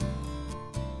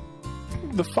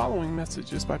The following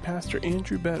message is by Pastor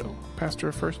Andrew Beto, pastor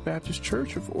of First Baptist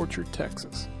Church of Orchard,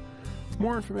 Texas.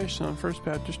 More information on First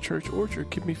Baptist Church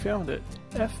Orchard can be found at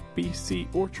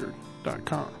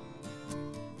fbcorchard.com.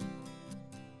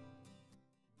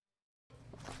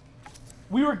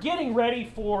 We were getting ready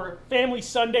for Family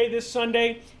Sunday this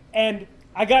Sunday, and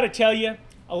I got to tell you,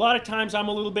 a lot of times I'm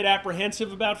a little bit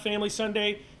apprehensive about Family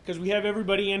Sunday because we have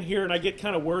everybody in here and I get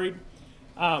kind of worried.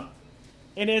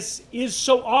 And as is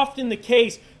so often the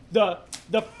case, the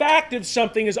fact of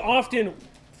something is often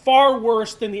far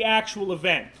worse than the actual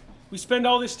event. We spend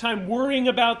all this time worrying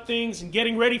about things and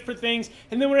getting ready for things,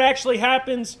 and then when it actually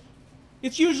happens,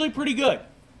 it's usually pretty good.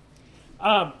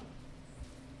 One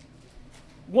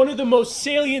of the most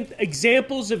salient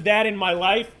examples of that in my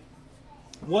life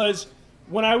was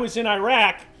when I was in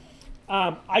Iraq.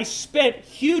 I spent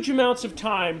huge amounts of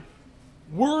time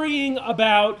worrying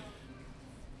about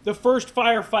the first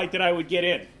firefight that I would get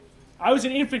in. I was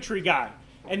an infantry guy,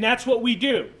 and that's what we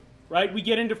do, right? We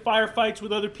get into firefights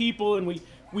with other people, and we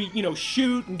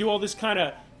shoot and do all this kind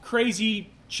of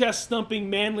crazy chest-thumping,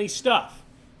 manly stuff,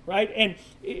 right? And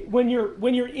when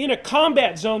you're in a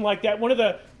combat zone like that, one of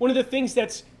the things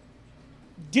that's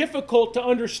difficult to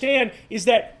understand is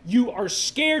that you are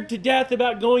scared to death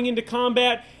about going into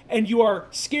combat, and you are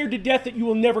scared to death that you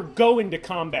will never go into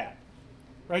combat.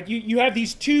 Right? You have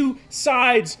these two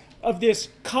sides of this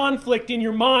conflict in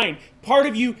your mind. Part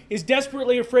of you is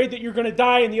desperately afraid that you're going to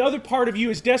die, and the other part of you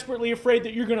is desperately afraid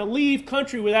that you're going to leave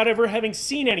country without ever having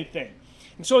seen anything.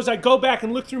 And so as I go back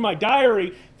and look through my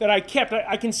diary that I kept,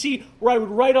 I can see where I would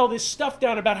write all this stuff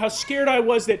down about how scared I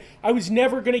was that I was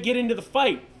never going to get into the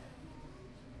fight.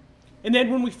 And then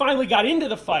when we finally got into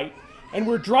the fight, and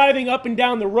we're driving up and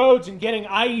down the roads and getting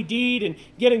IED'd and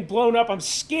getting blown up, I'm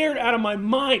scared out of my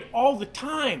mind all the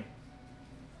time.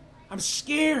 I'm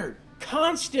scared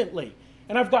constantly.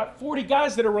 And I've got 40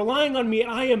 guys that are relying on me, and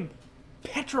I am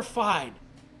petrified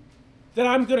that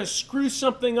I'm going to screw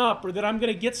something up, or that I'm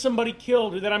going to get somebody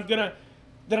killed, or that I'm going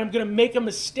to make a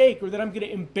mistake, or that I'm going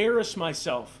to embarrass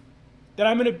myself. That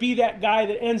I'm going to be that guy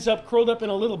that ends up curled up in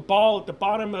a little ball at the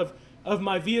bottom of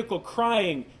my vehicle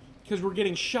crying because we're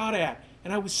getting shot at.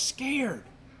 And I was scared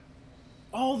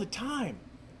all the time.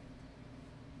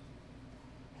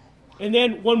 And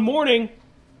then one morning,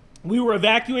 we were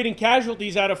evacuating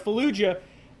casualties out of Fallujah,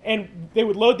 and they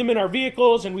would load them in our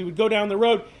vehicles, and we would go down the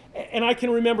road. And I can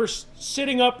remember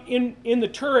sitting up in the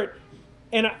turret,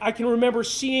 and I can remember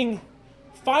seeing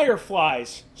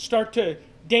fireflies start to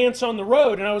dance on the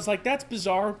road. And I was like, that's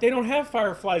bizarre. They don't have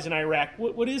fireflies in Iraq.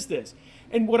 What is this?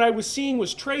 And what I was seeing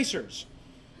was tracers.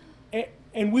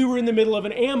 And we were in the middle of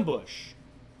an ambush.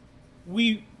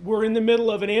 We were in the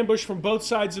middle of an ambush from both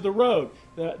sides of the road.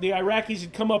 The Iraqis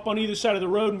had come up on either side of the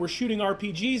road and were shooting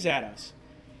RPGs at us.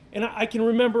 And I can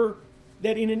remember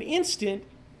that in an instant,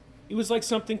 it was like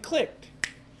something clicked.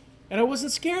 And I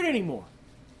wasn't scared anymore.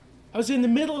 I was in the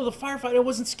middle of the firefight. I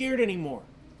wasn't scared anymore.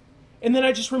 And then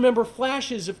I just remember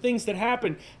flashes of things that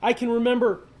happened. I can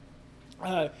remember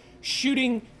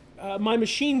shooting my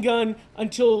machine gun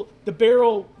until the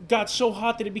barrel got so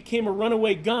hot that it became a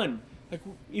runaway gun. Like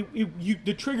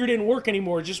the trigger didn't work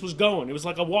anymore. It just was going. It was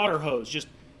like a water hose.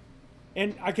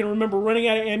 And I can remember running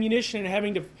out of ammunition and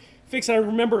having to fix it. I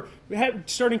remember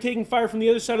starting taking fire from the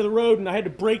other side of the road, and I had to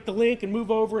break the link and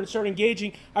move over and start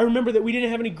engaging. I remember that we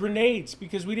didn't have any grenades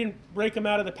because we didn't break them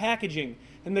out of the packaging.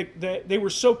 And they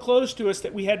were so close to us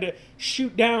that we had to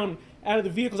shoot down out of the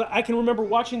vehicles. I can remember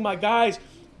watching my guys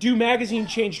do magazine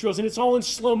change drills, and it's all in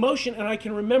slow motion, and I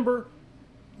can remember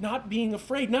not being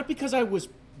afraid, not because I was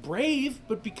brave,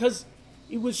 but because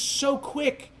it was so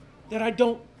quick that I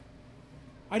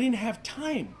didn't have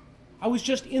time. I was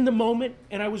just in the moment,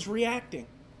 and I was reacting.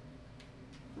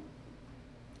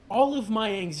 All of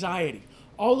my anxiety,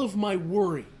 all of my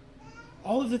worry,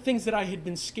 all of the things that I had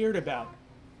been scared about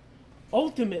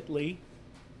ultimately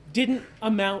didn't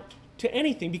amount to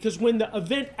anything, because when the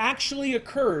event actually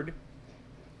occurred,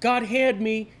 God had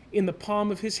me in the palm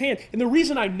of his hand. And the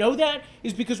reason I know that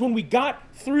is because when we got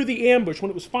through the ambush, when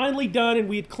it was finally done and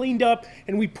we had cleaned up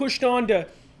and we pushed on to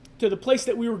the place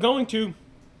that we were going to,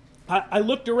 I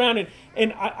looked around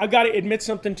and I got to admit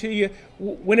something to you.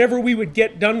 Whenever we would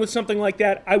get done with something like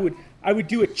that, I would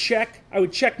do a check. I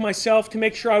would check myself to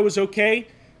make sure I was okay.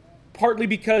 Partly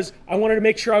because I wanted to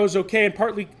make sure I was okay, and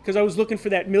partly because I was looking for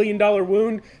that $1 million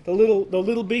wound, the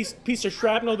little piece of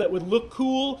shrapnel that would look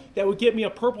cool, that would get me a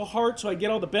Purple Heart so I'd get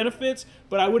all the benefits,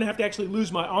 but I wouldn't have to actually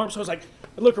lose my arm. So I was like,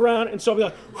 I'd look around, and so I'd be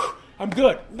like, I'm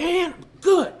good. Man, I'm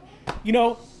good.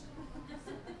 But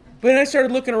then I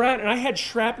started looking around, and I had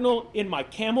shrapnel in my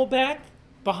Camelback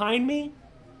behind me,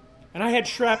 and I had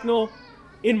shrapnel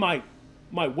in my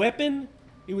my weapon.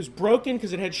 It was broken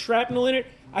because it had shrapnel in it.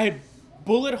 I had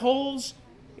bullet holes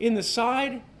in the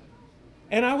side,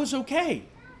 and I was okay.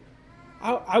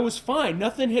 I was fine.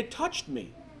 Nothing had touched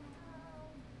me.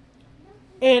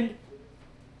 And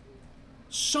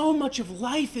so much of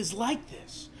life is like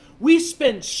this. We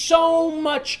spend so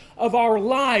much of our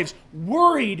lives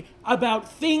worried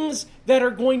about things that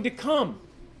are going to come,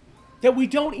 that we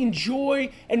don't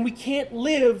enjoy and we can't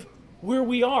live where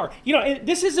we are. You know, and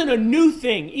this isn't a new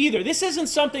thing either. This isn't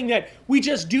something that we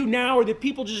just do now or that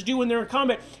people just do when they're in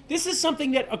combat. This is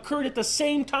something that occurred at the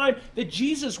same time that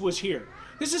Jesus was here.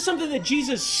 This is something that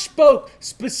Jesus spoke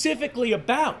specifically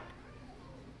about.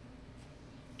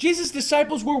 Jesus'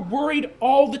 disciples were worried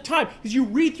all the time. As you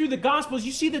read through the Gospels,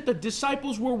 you see that the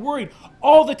disciples were worried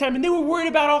all the time. And they were worried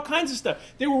about all kinds of stuff.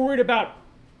 They were worried about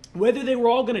whether they were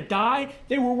all going to die.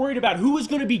 They were worried about who was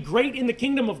going to be great in the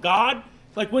kingdom of God.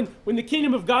 Like when the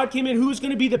kingdom of God came in, who was going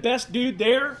to be the best dude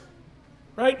there?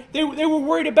 Right? They were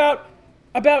worried about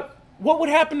what would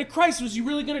happen to Christ. Was he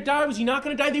really going to die? Was he not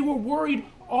going to die? They were worried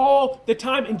all the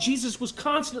time. And Jesus was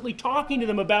constantly talking to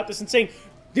them about this and saying,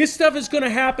 this stuff is going to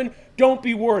happen. Don't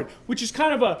be worried. Which is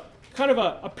kind of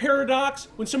a paradox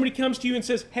when somebody comes to you and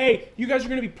says, hey, you guys are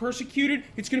going to be persecuted.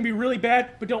 It's going to be really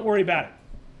bad, but don't worry about it.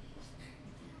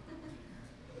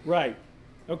 Right.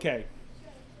 Okay.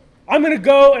 I'm going to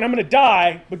go and I'm going to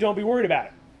die, but don't be worried about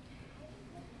it.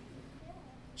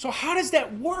 So how does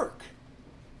that work?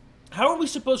 How are we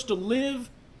supposed to live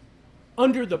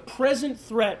under the present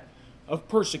threat of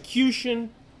persecution,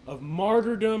 of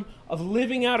martyrdom, of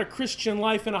living out a Christian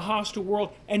life in a hostile world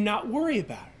and not worry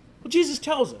about it? Well, Jesus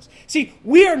tells us. See,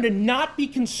 we are to not be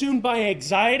consumed by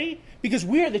anxiety because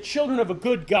we are the children of a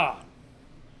good God.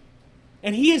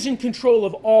 And He is in control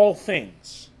of all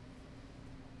things.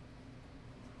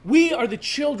 We are the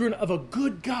children of a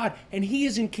good God, and He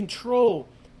is in control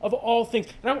of all things.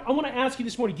 And I want to ask you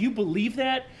this morning, do you believe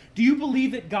that? Do you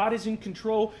believe that God is in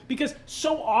control? Because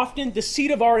so often the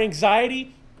seat of our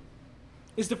anxiety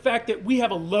is the fact that we have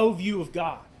a low view of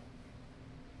God.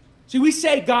 See, we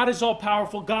say God is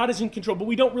all-powerful, God is in control, but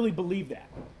we don't really believe that.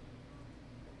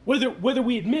 Whether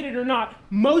we admit it or not,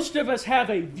 most of us have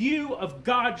a view of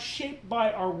God shaped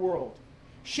by our world,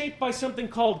 shaped by something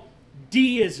called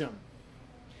deism.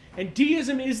 And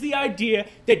deism is the idea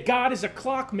that God is a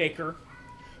clockmaker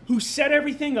who set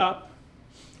everything up,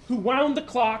 who wound the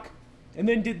clock, and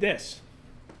then did this,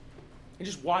 and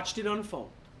just watched it unfold.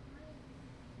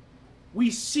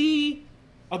 We see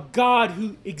a God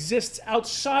who exists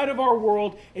outside of our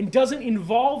world and doesn't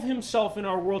involve Himself in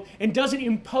our world and doesn't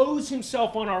impose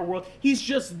Himself on our world. He's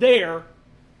just there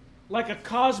like a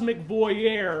cosmic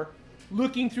voyeur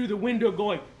looking through the window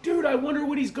going, dude, I wonder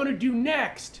what He's going to do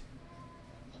next.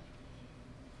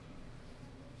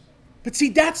 But see,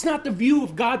 that's not the view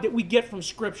of God that we get from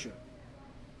Scripture.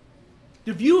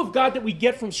 The view of God that we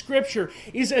get from Scripture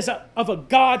is of a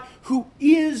God who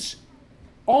is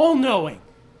all-knowing,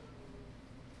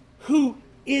 who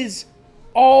is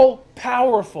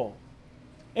all-powerful,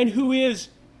 and who is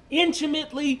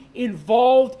intimately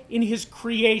involved in His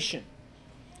creation.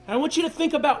 And I want you to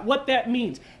think about what that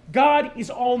means. God is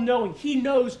all-knowing. He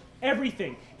knows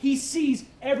everything. He sees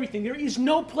everything. There is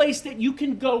no place that you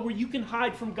can go where you can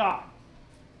hide from God.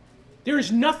 There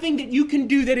is nothing that you can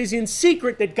do that is in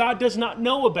secret that God does not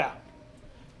know about.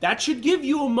 That should give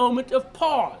you a moment of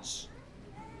pause.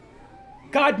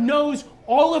 God knows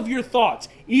all of your thoughts,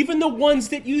 even the ones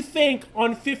that you think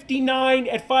on 59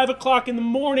 at 5 o'clock in the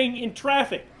morning in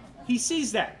traffic. He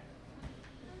sees that.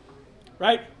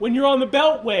 Right? When you're on the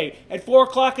Beltway at 4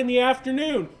 o'clock in the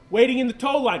afternoon, waiting in the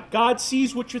toll line, God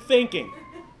sees what you're thinking.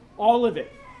 All of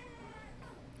it.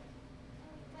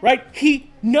 Right?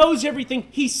 He knows everything.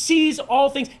 He sees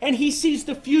all things. And He sees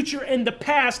the future and the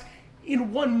past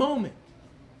in one moment.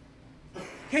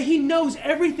 Okay? He knows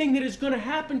everything that is going to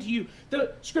happen to you.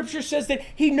 The Scripture says that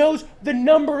He knows the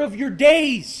number of your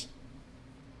days.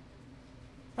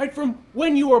 Right? From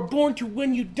when you are born to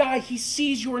when you die, He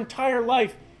sees your entire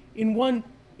life in one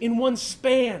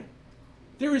span.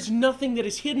 There is nothing that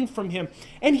is hidden from Him.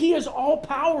 And He is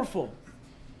all-powerful.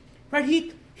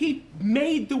 Right? He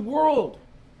made the world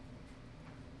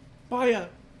by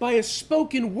a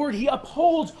spoken word. He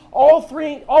upholds all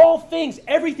things.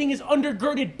 Everything is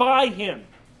undergirded by Him.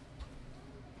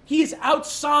 He is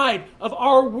outside of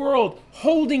our world,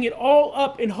 holding it all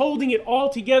up and holding it all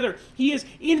together. He is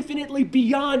infinitely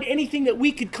beyond anything that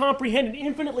we could comprehend and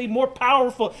infinitely more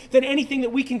powerful than anything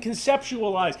that we can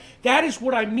conceptualize. That is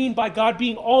what I mean by God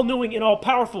being all-knowing and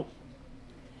all-powerful.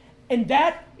 And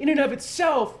that, in and of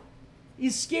itself,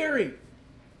 is scary.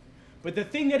 But the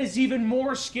thing that is even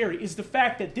more scary is the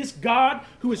fact that this God,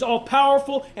 who is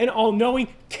all-powerful and all-knowing,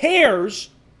 cares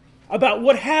about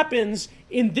what happens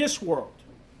in this world.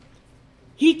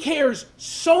 He cares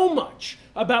so much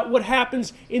about what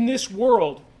happens in this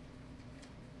world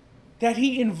that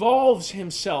he involves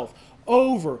himself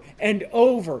over and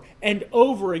over and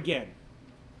over again.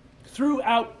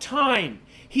 Throughout time,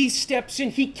 he steps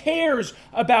in. He cares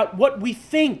about what we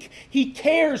think. He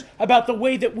cares about the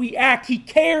way that we act. He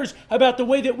cares about the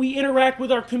way that we interact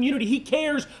with our community. He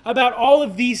cares about all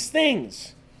of these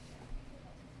things.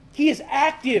 He is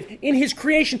active in his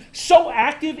creation, so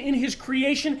active in his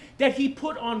creation that he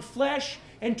put on flesh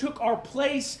and took our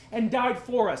place and died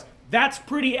for us. That's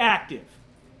pretty active.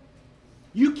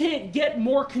 You can't get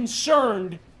more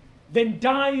concerned than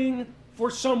dying for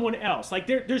someone else. Like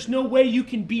there's no way you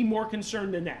can be more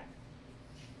concerned than that.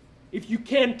 If you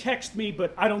can, text me,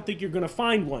 but I don't think you're going to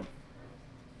find one.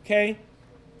 Okay?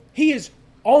 He is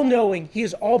all-knowing, he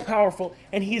is all-powerful,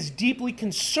 and he is deeply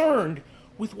concerned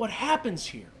with what happens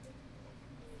here.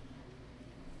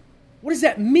 What does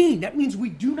that mean? That means we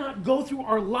do not go through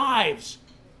our lives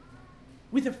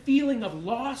with a feeling of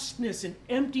lostness and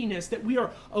emptiness, that we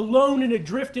are alone and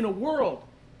adrift in a world.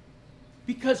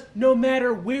 Because no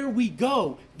matter where we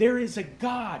go, there is a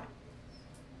God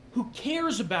who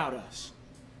cares about us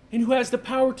and who has the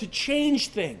power to change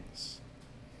things.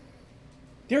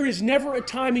 There is never a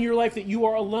time in your life that you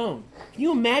are alone. Can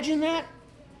you imagine that?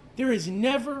 There is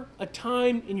never a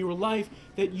time in your life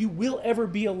that you will ever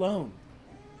be alone,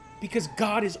 because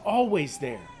God is always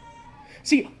there.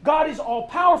 See, God is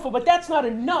all-powerful, but that's not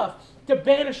enough to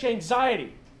banish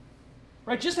anxiety.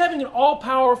 Right? Just having an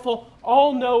all-powerful,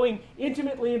 all-knowing,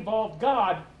 intimately involved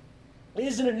God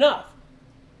isn't enough.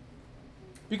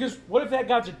 Because what if that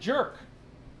God's a jerk?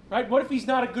 Right? What if he's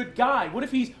not a good guy? What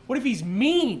if he's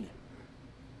mean?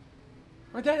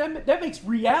 Right? That makes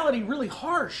reality really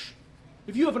harsh.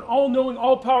 If you have an all-knowing,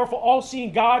 all-powerful,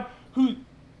 all-seeing God who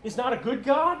is not a good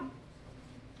God,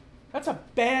 that's a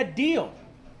bad deal.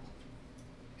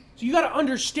 So you got to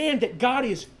understand that God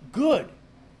is good.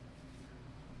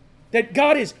 That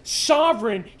God is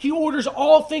sovereign. He orders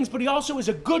all things, but he also is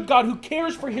a good God who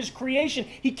cares for his creation.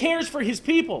 He cares for his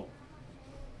people.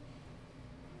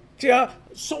 See,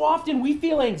 so often we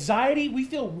feel anxiety, we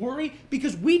feel worry,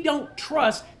 because we don't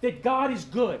trust that God is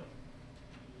good.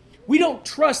 We don't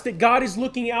trust that God is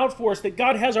looking out for us, that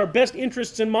God has our best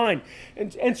interests in mind.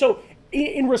 And so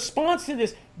in response to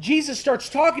this, Jesus starts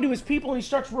talking to his people and he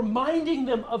starts reminding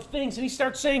them of things. And he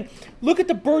starts saying, look at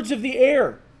the birds of the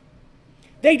air.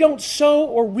 They don't sow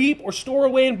or reap or store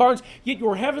away in barns, yet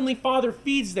your heavenly Father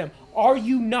feeds them. Are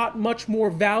you not much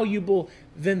more valuable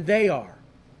than they are?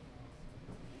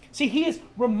 See, he is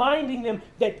reminding them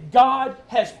that God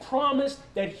has promised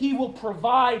that he will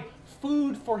provide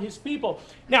food for his people.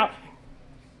 Now,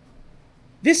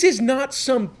 this is not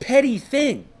some petty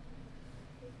thing,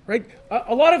 right?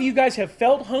 A lot of you guys have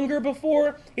felt hunger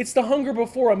before. It's the hunger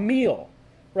before a meal,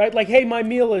 right? Like, hey, my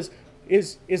meal is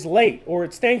late, or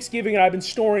it's Thanksgiving and I've been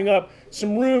storing up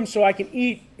some room so I can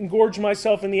eat and gorge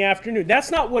myself in the afternoon. That's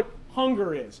not what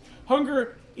hunger is.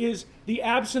 Hunger is the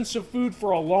absence of food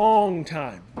for a long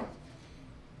time.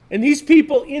 And these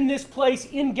people in this place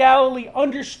in Galilee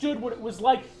understood what it was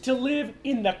like to live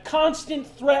in the constant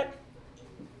threat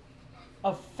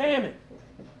of famine.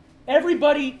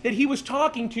 Everybody that he was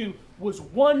talking to was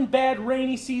one bad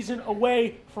rainy season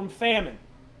away from famine.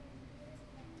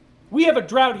 We have a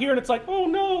drought here and it's like, oh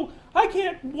no, I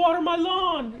can't water my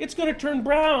lawn. It's going to turn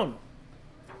brown.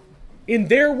 In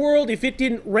their world, if it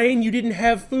didn't rain, you didn't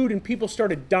have food and people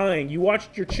started dying. You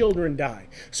watched your children die.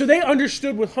 So they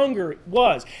understood what hunger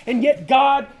was. And yet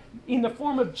God, in the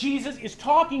form of Jesus, is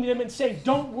talking to them and saying,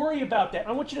 don't worry about that.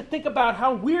 I want you to think about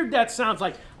how weird that sounds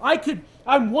like.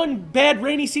 I'm one bad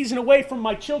rainy season away from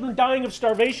my children dying of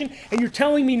starvation, and you're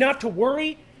telling me not to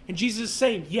worry? And Jesus is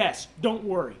saying, yes, don't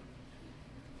worry.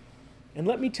 And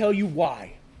let me tell you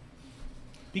why.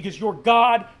 Because your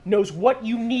God knows what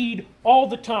you need all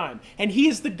the time. And he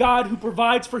is the God who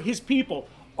provides for his people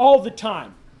all the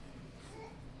time.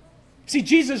 See,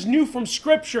 Jesus knew from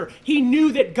Scripture. He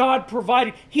knew that God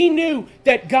provided. He knew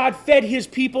that God fed his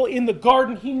people in the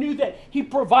garden. He knew that he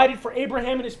provided for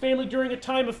Abraham and his family during a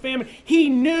time of famine. He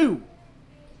knew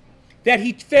that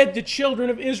he fed the children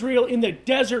of Israel in the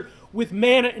desert with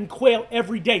manna and quail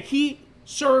every day. He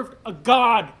served a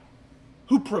God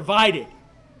who provided.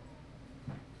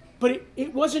 But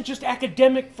it wasn't just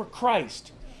academic for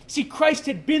Christ. See, Christ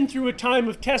had been through a time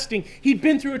of testing. He'd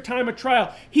been through a time of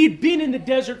trial. He'd been in the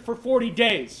desert for 40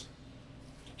 days.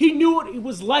 He knew what it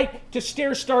was like to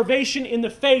stare starvation in the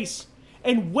face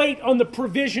and wait on the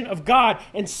provision of God.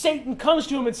 And Satan comes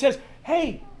to him and says,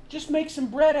 hey, just make some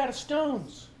bread out of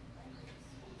stones.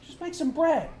 Just make some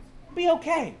bread. It'll be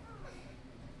okay.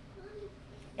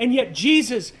 And yet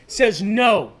Jesus says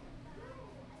no,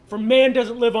 for man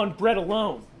doesn't live on bread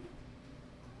alone.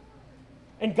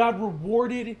 And God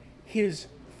rewarded his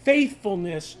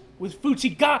faithfulness with food.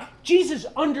 See, Jesus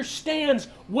understands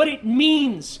what it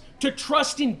means to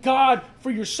trust in God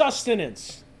for your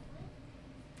sustenance.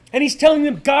 And he's telling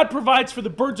them God provides for the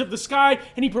birds of the sky,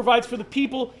 and he provides for the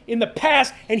people in the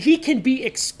past, and he can be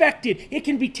expected. It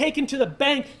can be taken to the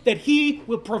bank that he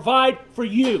will provide for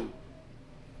you.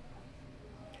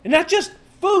 And not just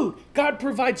food. God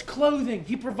provides clothing.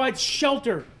 He provides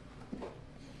shelter.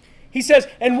 He says,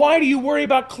 and why do you worry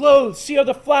about clothes? See how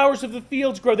the flowers of the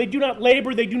fields grow. They do not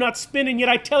labor, they do not spin. And yet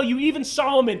I tell you, even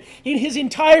Solomon, in his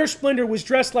entire splendor, was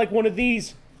dressed like one of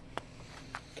these.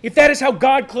 If that is how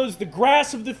God clothes the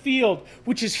grass of the field,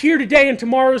 which is here today and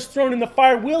tomorrow is thrown in the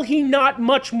fire, will he not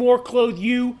much more clothe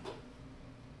you,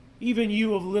 even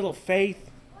you of little faith?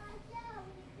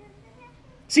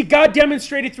 See, God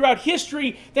demonstrated throughout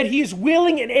history that he is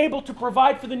willing and able to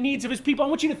provide for the needs of his people. I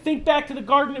want you to think back to the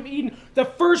Garden of Eden. The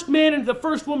first man and the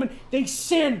first woman, they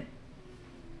sin.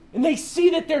 And they see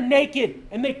that they're naked,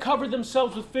 and they cover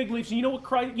themselves with fig leaves. And you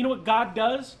know what God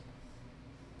does?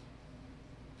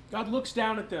 God looks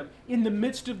down at them in the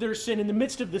midst of their sin, in the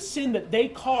midst of the sin that they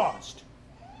caused.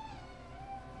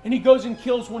 And he goes and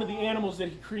kills one of the animals that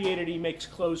he created, and he makes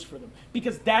clothes for them.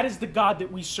 Because that is the God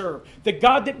that we serve. The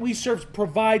God that we serve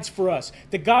provides for us.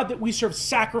 The God that we serve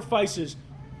sacrifices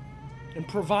and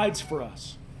provides for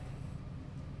us.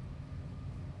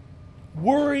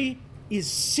 Worry is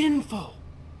sinful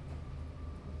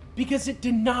because it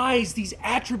denies these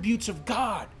attributes of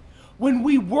God. When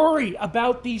we worry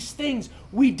about these things,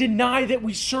 we deny that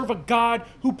we serve a God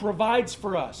who provides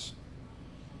for us.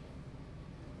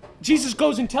 Jesus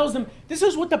goes and tells them, this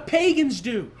is what the pagans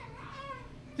do.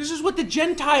 This is what the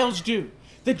Gentiles do.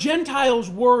 The Gentiles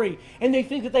worry, and they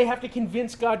think that they have to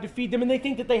convince God to feed them, and they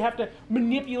think that they have to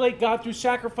manipulate God through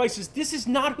sacrifices. This is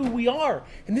not who we are,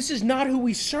 and this is not who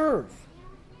we serve.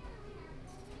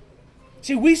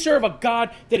 See, we serve a God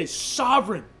that is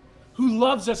sovereign, who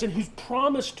loves us, and who's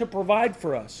promised to provide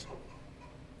for us.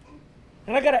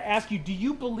 And I got to ask you, do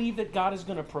you believe that God is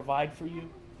going to provide for you?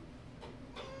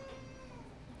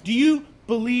 Do you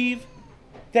believe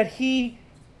that he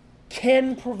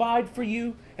can provide for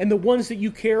you and the ones that you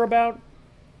care about?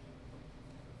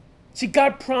 See,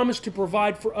 God promised to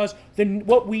provide for us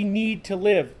what we need to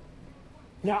live.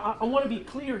 Now, I want to be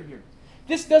clear here.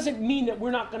 This doesn't mean that we're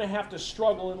not going to have to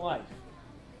struggle in life.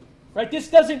 Right? This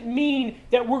doesn't mean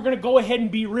that we're going to go ahead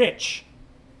and be rich.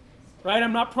 Right?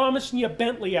 I'm not promising you a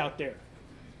Bentley out there.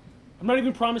 I'm not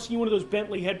even promising you one of those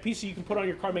Bentley headpieces you can put on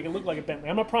your car and make it look like a Bentley.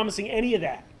 I'm not promising any of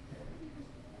that.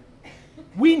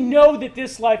 We know that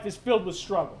this life is filled with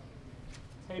struggle.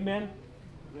 Amen?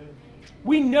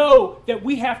 We know that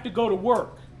we have to go to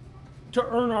work to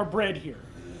earn our bread here.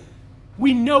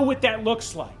 We know what that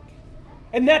looks like.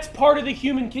 And that's part of the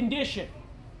human condition.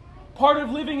 Part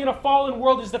of living in a fallen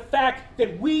world is the fact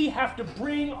that we have to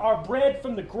bring our bread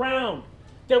from the ground.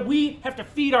 That we have to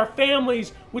feed our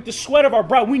families with the sweat of our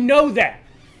brow. We know that.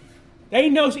 There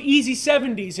ain't no easy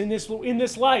 70s in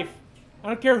this life. I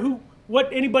don't care what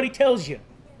anybody tells you.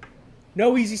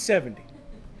 No easy 70.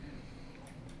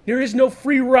 There is no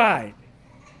free ride.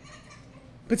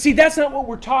 But see, that's not what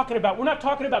we're talking about. We're not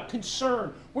talking about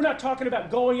concern. We're not talking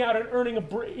about going out and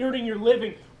earning your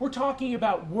living. We're talking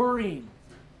about worrying,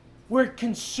 where it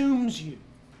consumes you,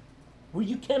 where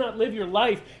you cannot live your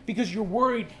life because you're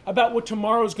worried about what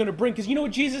tomorrow's going to bring. Because you know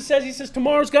what Jesus says? He says,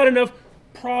 tomorrow's got enough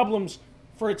problems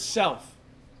for itself.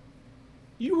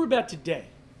 You worry about today.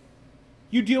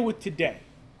 You deal with today.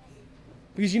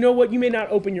 Because you know what? You may not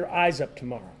open your eyes up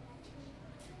tomorrow.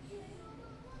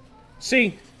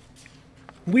 See,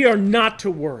 we are not to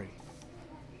worry.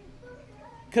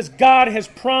 Because God has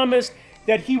promised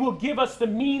that he will give us the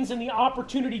means and the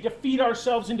opportunity to feed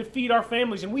ourselves and to feed our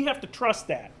families. And we have to trust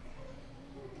that.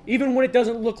 Even when it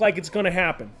doesn't look like it's going to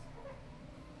happen.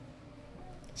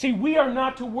 See, we are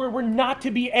not to worry. We're not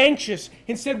to be anxious.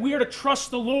 Instead, we are to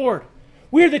trust the Lord.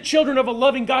 We are the children of a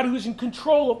loving God who is in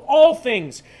control of all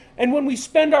things. And when we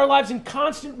spend our lives in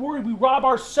constant worry, we rob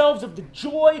ourselves of the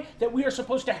joy that we are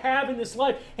supposed to have in this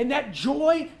life. And that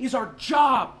joy is our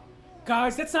job.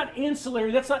 Guys, that's not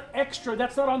ancillary, that's not extra,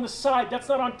 that's not on the side, that's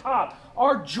not on top.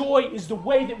 Our joy is the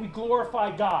way that we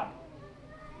glorify God.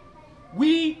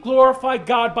 We glorify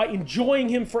God by enjoying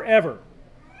him forever.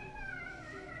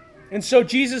 And so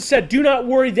Jesus said, do not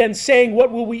worry then, saying,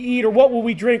 what will we eat, or what will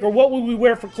we drink, or what will we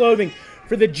wear for clothing?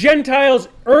 For the Gentiles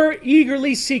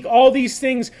eagerly seek all these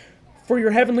things, for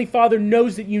your heavenly Father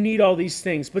knows that you need all these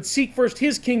things. But seek first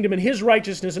his kingdom and his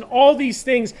righteousness, and all these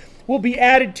things will be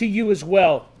added to you as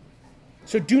well.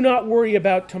 So do not worry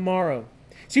about tomorrow.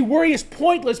 See, worry is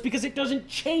pointless because it doesn't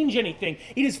change anything.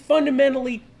 It is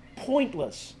fundamentally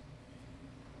pointless.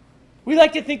 We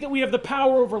like to think that we have the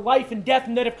power over life and death,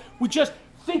 and that if we just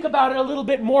think about it a little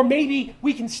bit more, maybe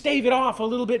we can stave it off a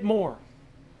little bit more.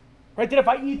 Right? That if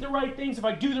I eat the right things, if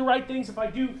I do the right things, if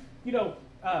I do,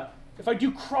 if I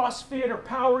do CrossFit or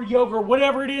power yoga or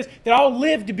whatever it is, that I'll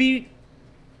live to be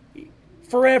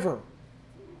forever.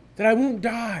 That I won't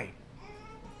die.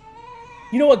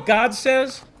 You know what God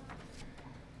says?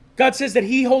 God says that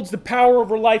he holds the power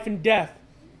over life and death.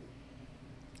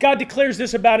 God declares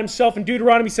this about himself in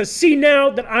Deuteronomy. He says, see now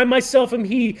that I myself am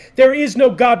he. There is no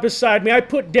God beside me. I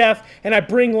put death and I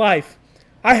bring life.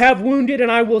 I have wounded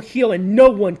and I will heal, and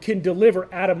no one can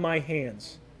deliver out of my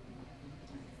hands.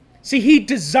 See, he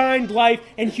designed life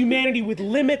and humanity with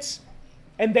limits,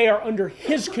 and they are under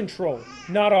his control,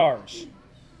 not ours.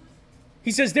 He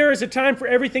says there is a time for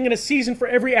everything and a season for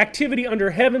every activity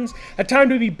under heavens, a time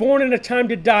to be born and a time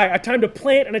to die, a time to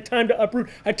plant and a time to uproot,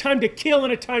 a time to kill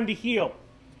and a time to heal.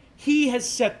 He has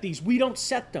set these. We don't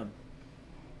set them.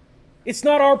 It's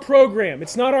not our program.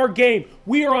 It's not our game.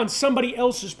 We are on somebody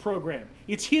else's program.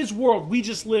 It's his world. We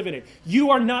just live in it.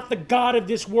 You are not the God of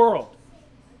this world.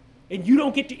 And you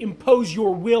don't get to impose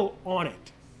your will on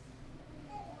it.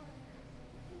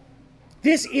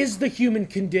 This is the human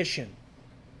condition.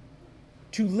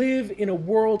 To live in a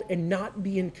world and not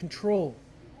be in control.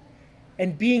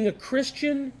 And being a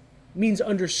Christian means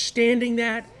understanding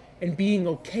that and being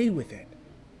okay with it.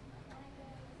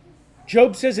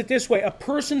 Job says it this way, a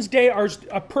person's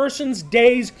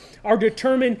days are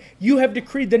determined. You have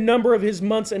decreed the number of his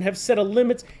months and have set a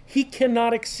limit he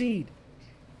cannot exceed.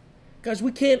 Guys,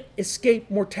 we can't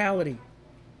escape mortality.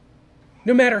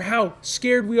 No matter how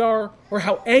scared we are or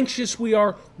how anxious we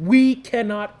are, we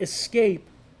cannot escape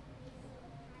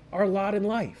our lot in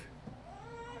life.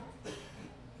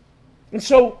 And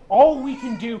so all we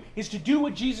can do is to do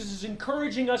what Jesus is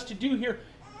encouraging us to do here,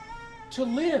 to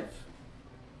live,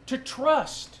 to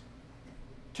trust,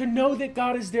 to know that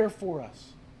God is there for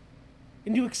us,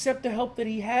 and to accept the help that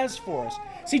he has for us.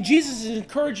 See, Jesus is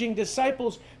encouraging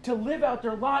disciples to live out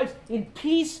their lives in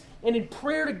peace and in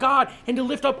prayer to God, and to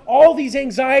lift up all these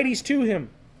anxieties to him.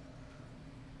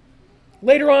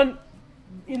 Later on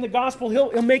in the gospel,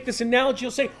 he'll make this analogy.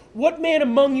 He'll say, what man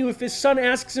among you, if his son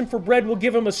asks him for bread, will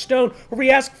give him a stone? Or if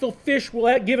he asks for fish,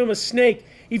 will give him a snake?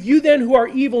 If you then who are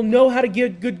evil know how to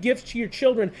give good gifts to your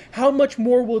children, how much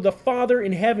more will the Father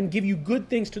in heaven give you good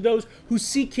things to those who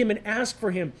seek him and ask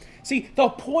for him? See, the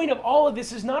point of all of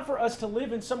this is not for us to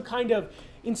live in some kind of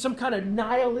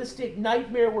nihilistic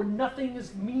nightmare where nothing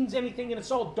means anything and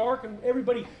it's all dark and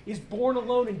everybody is born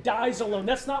alone and dies alone.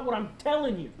 That's not what I'm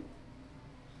telling you.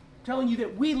 I'm telling you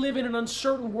that we live in an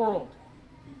uncertain world,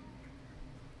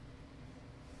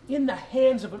 in the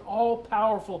hands of an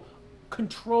all-powerful,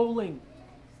 controlling,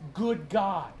 good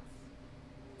God.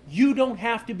 You don't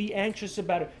have to be anxious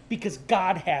about it because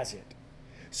God has it.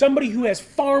 Somebody who has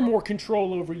far more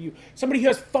control over you, somebody who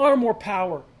has far more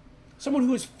power, someone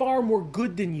who is far more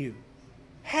good than you,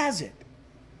 has it.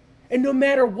 And no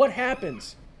matter what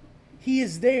happens, he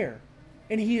is there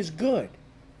and he is good.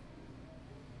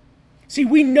 See,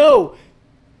 we know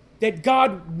that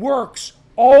God works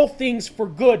all things for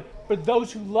good for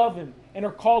those who love him and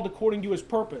are called according to his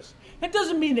purpose. That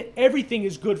doesn't mean that everything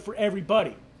is good for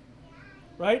everybody,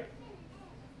 right?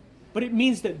 But it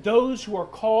means that those who are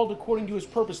called according to his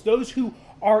purpose, those who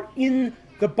are in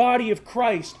the body of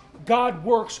Christ, God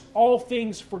works all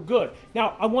things for good.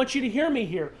 Now, I want you to hear me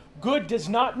here. Good does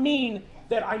not mean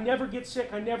that I never get sick,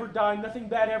 I never die, nothing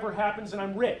bad ever happens, and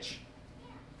I'm rich.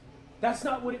 That's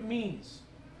not what it means.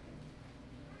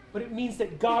 But it means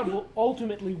that God will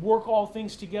ultimately work all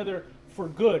things together for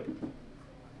good.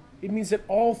 It means that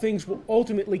all things will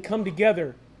ultimately come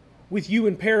together with you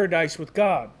in paradise with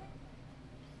God.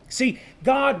 See,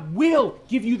 God will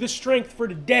give you the strength for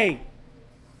today.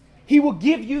 He will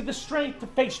give you the strength to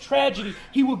face tragedy.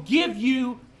 He will give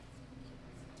you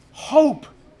hope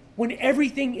when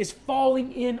everything is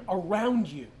falling in around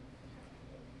you.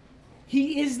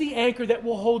 He is the anchor that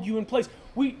will hold you in place.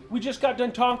 We just got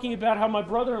done talking about how my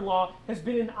brother-in-law has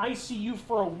been in ICU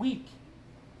for a week.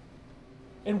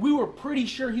 And we were pretty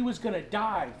sure he was going to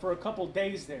die for a couple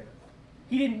days there.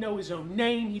 He didn't know his own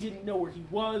name. He didn't know where he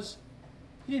was.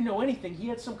 He didn't know anything. He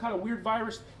had some kind of weird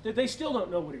virus that they still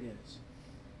don't know what it is.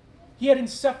 He had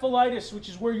encephalitis, which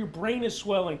is where your brain is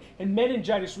swelling, and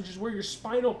meningitis, which is where your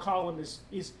spinal column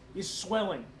is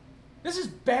swelling. This is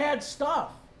bad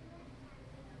stuff.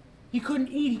 He couldn't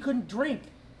eat, he couldn't drink.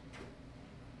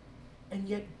 And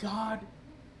yet God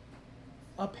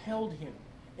upheld him,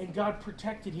 and God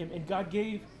protected him, and God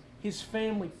gave his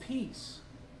family peace.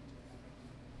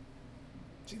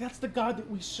 See, that's the God that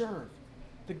we serve.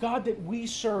 The God that we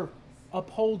serve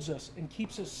upholds us and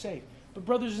keeps us safe. But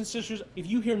brothers and sisters, if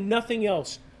you hear nothing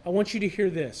else, I want you to hear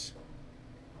this.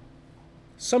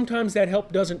 Sometimes that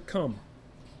help doesn't come.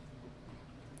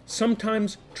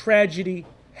 Sometimes tragedy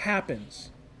happens.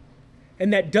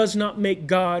 And that does not make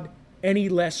God any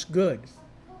less good.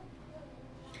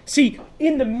 See,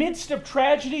 in the midst of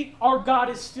tragedy, our God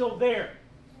is still there.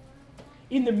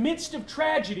 In the midst of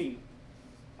tragedy,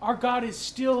 our God is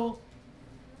still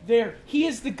there. He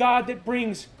is the God that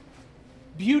brings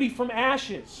beauty from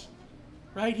ashes,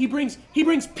 right? He brings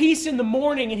peace in the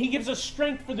morning, and he gives us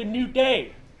strength for the new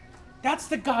day. That's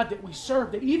the God that we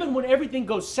serve, that even when everything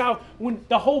goes south, when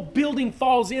the whole building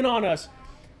falls in on us,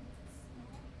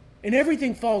 and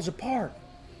everything falls apart,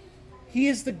 he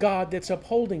is the God that's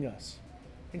upholding us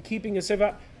and keeping us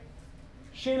safe.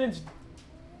 Shannon's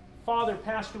father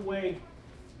passed away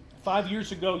 5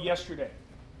 years ago yesterday.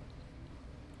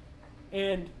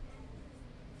 And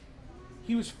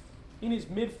he was in his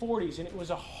mid-40s, and it was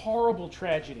a horrible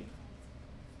tragedy.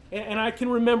 And I can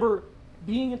remember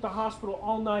being at the hospital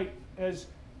all night as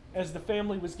the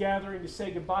family was gathering to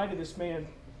say goodbye to this man,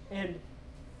 and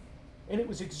it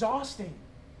was exhausting.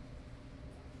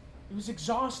 It was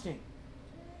exhausting.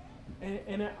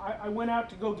 And I went out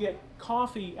to go get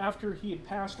coffee after he had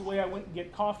passed away. I went and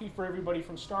get coffee for everybody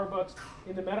from Starbucks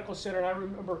in the medical center, and I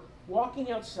remember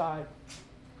walking outside,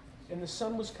 and the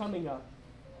sun was coming up,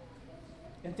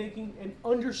 and thinking and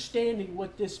understanding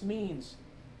what this means.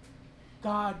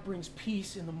 God brings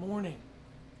peace in the morning.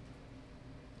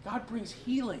 God brings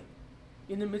healing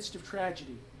in the midst of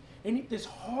tragedy. And this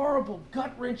horrible,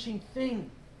 gut-wrenching thing,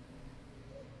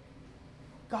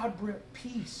 God brought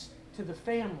peace to the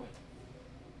family.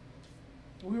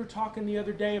 We were talking the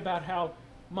other day about how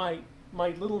my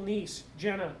little niece,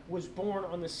 Jenna, was born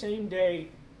on the same day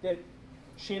that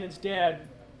Shannon's dad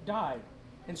died.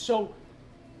 And so,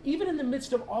 even in the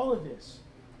midst of all of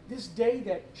this day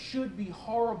that should be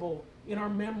horrible in our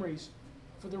memories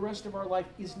for the rest of our life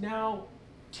is now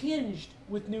tinged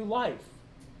with new life.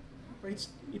 Right?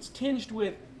 It's tinged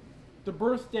with the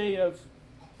birthday of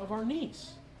our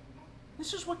niece.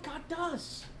 This is what God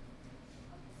does.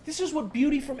 This is what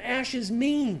beauty from ashes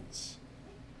means.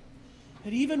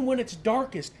 That even when it's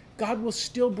darkest, God will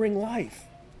still bring life.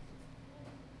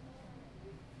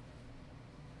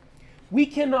 We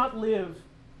cannot live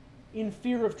in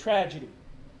fear of tragedy.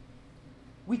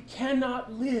 We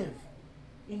cannot live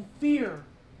in fear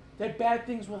that bad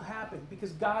things will happen,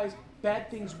 because guys,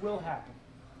 bad things will happen.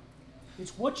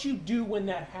 It's what you do when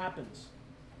that happens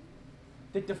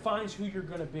that defines who you're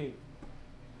going to be.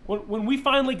 When we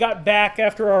finally got back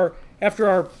after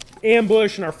our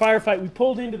ambush and our firefight, we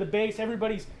pulled into the base.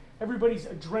 Everybody's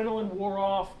adrenaline wore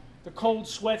off. The cold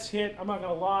sweats hit. I'm not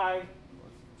going to lie.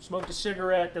 Smoked a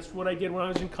cigarette. That's what I did when I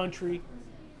was in country.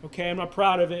 Okay, I'm not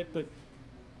proud of it, but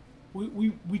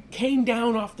we came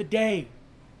down off the day,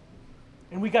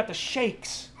 and we got the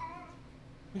shakes.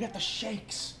 We got the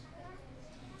shakes.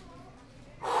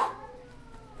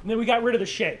 And then we got rid of the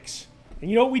shakes. And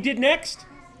you know what we did next?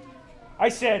 I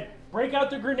said, break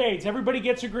out the grenades. Everybody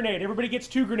gets a grenade. Everybody gets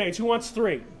 2 grenades. Who wants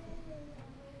 3?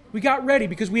 We got ready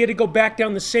because we had to go back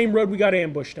down the same road we got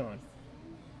ambushed on.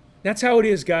 That's how it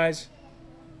is, guys.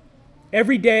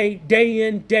 Every day, day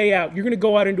in, day out, you're going to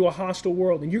go out into a hostile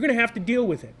world, and you're going to have to deal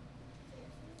with it.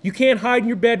 You can't hide in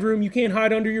your bedroom. You can't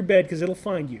hide under your bed because it'll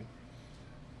find you.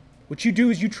 What you do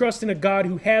is you trust in a God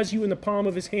who has you in the palm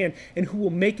of his hand and who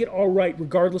will make it all right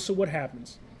regardless of what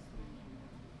happens.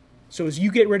 So as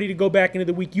you get ready to go back into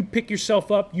the week, you pick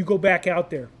yourself up, you go back out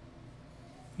there.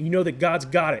 You know that God's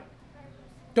got it.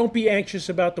 Don't be anxious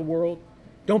about the world.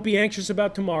 Don't be anxious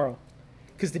about tomorrow,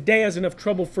 because the day has enough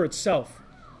trouble for itself.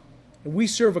 And we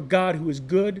serve a God who is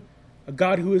good, a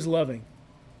God who is loving,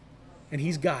 and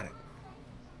he's got it.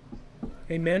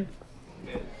 Amen?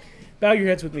 Amen. Bow your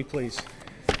heads with me, please.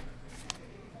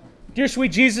 Dear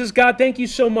sweet Jesus, God, thank you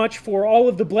so much for all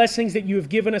of the blessings that you have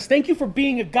given us. Thank you for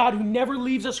being a God who never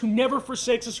leaves us, who never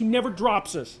forsakes us, who never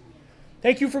drops us.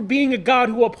 Thank you for being a God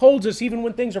who upholds us even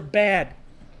when things are bad.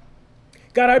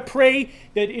 God, I pray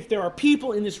that if there are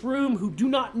people in this room who do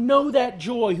not know that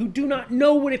joy, who do not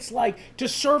know what it's like to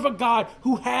serve a God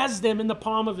who has them in the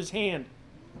palm of his hand,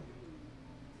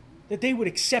 that they would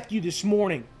accept you this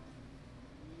morning.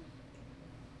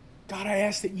 God, I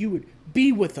ask that you would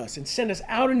be with us and send us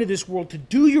out into this world to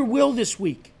do your will this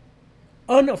week,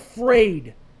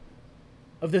 unafraid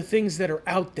of the things that are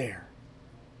out there,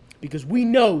 because we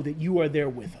know that you are there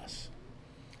with us.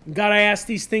 And God, I ask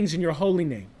these things in your holy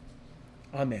name.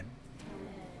 Amen.